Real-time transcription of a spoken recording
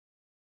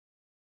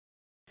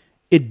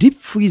A deep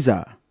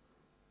freezer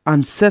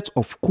and set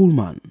of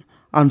Coolman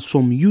and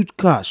some huge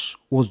cash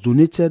was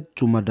donated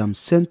to Madam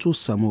Sento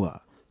Samura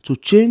to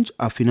change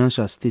her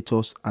financial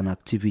status and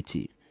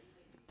activity.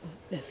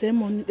 They send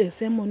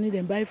money,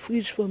 they buy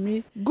fridge for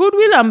me.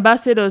 Goodwill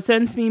Ambassador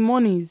sent me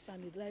monies,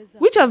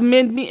 which have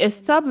made me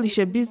establish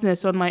a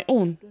business on my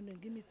own,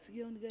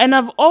 and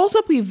have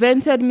also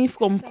prevented me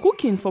from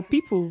cooking for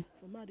people,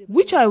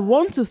 which I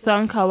want to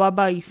thank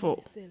Awabari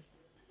for.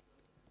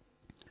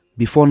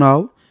 Before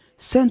now,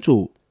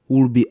 Sento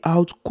will be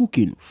out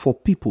cooking for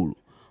people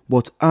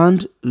but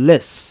earned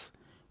less,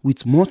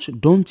 with much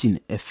daunting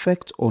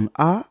effect on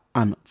her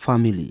and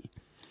family.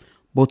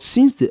 But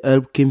since the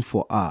help came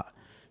for her,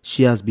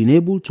 she has been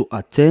able to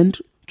attend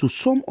to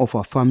some of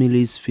her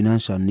family's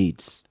financial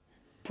needs.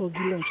 For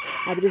lunch,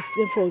 I be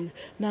for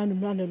now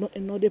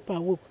another per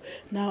week.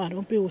 Now I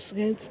don't pay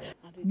rent.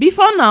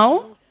 Before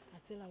now,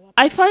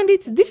 I find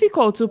it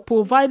difficult to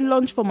provide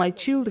lunch for my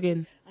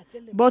children.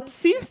 But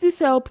since this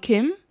help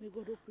came,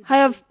 I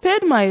have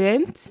paid my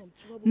rent,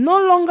 no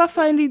longer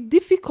find it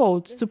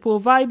difficult to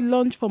provide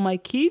lunch for my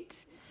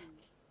kids,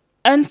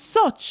 and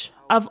such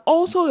have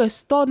also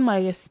restored my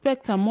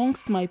respect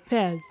amongst my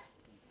peers.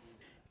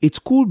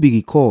 It could be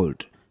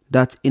recalled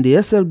that in the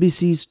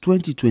SLBC's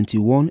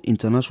 2021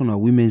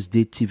 International Women's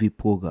Day TV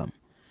program,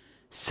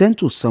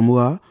 Sento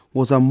Samura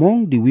was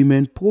among the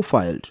women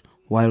profiled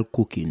while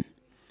cooking.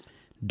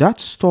 That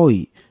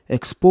story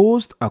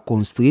exposed her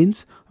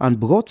constraints and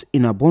brought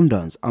in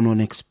abundance and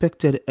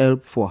unexpected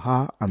help for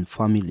her and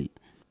family.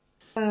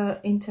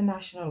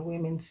 International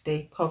Women's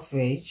Day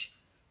coverage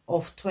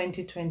of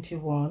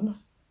 2021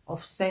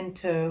 of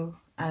Sento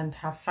and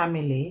her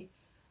family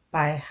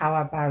by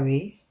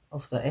Hawabari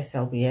of the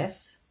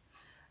SLBS.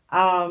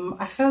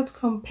 I felt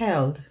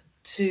compelled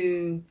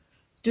to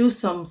do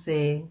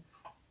something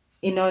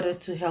in order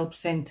to help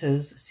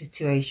Sento's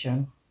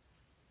situation.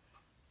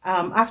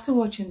 After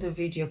watching the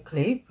video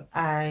clip,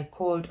 I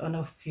called on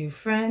a few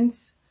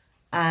friends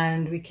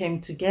and we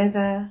came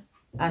together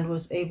and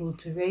was able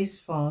to raise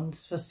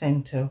funds for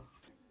Sento.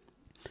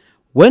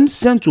 When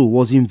Sento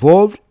was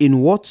involved in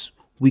what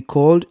we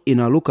called in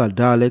our local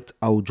dialect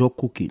Aujo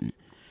cooking,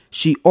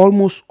 she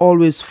almost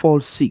always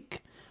falls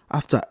sick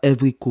after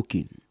every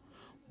cooking.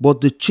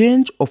 But the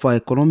change of her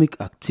economic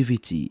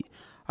activity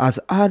has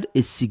had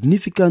a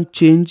significant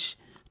change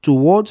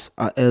towards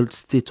her health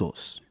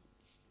status.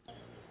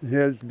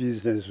 Health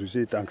business, we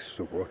say thanks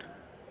support.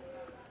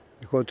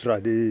 Because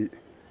they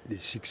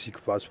sick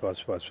fast.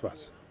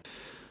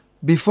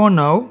 Before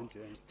now,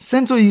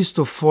 Sento used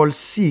to fall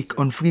sick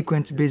on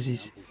frequent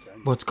basis,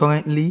 but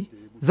currently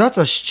that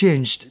has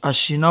changed as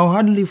she now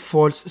hardly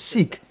falls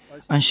sick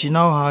and she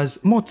now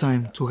has more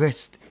time to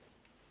rest.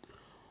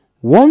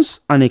 Once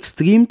an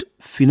extreme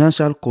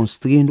financial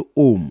constrained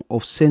home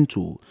of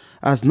Sento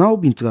has now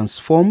been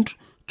transformed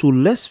to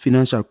less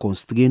financial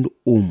constrained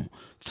home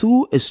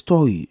through a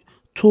story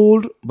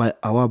told by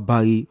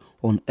Awabari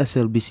on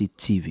SLBC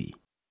TV.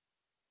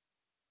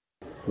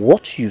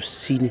 What you've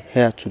seen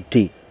here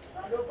today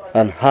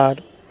and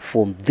heard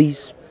from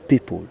these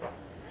people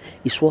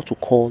is what we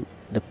call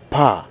the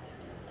power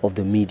of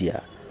the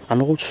media,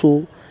 and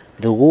also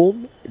the role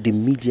the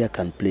media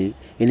can play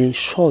in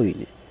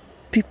ensuring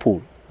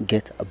people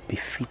get a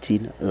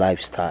befitting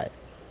lifestyle.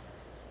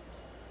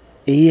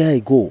 A year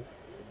ago,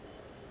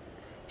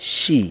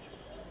 she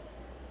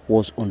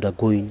was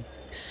undergoing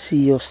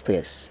serious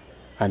stress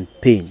and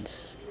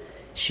pains.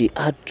 She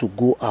had to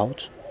go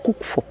out,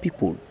 cook for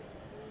people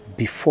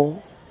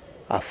before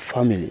her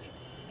family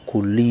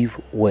could live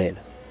well.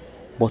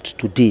 But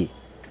today,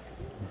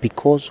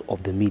 because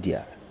of the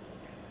media,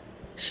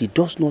 she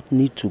does not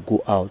need to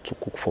go out to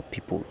cook for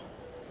people,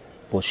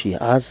 but she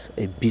has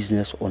a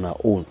business on her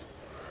own,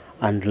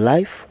 and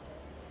life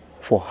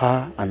for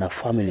her and her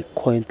family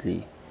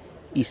currently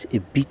is a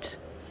bit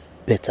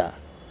better.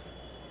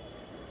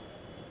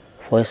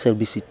 For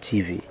SLBC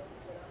TV,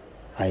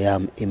 I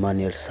am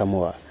Emmanuel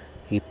Samura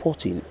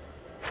reporting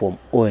from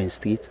Owen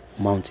Street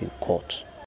Mountain Court.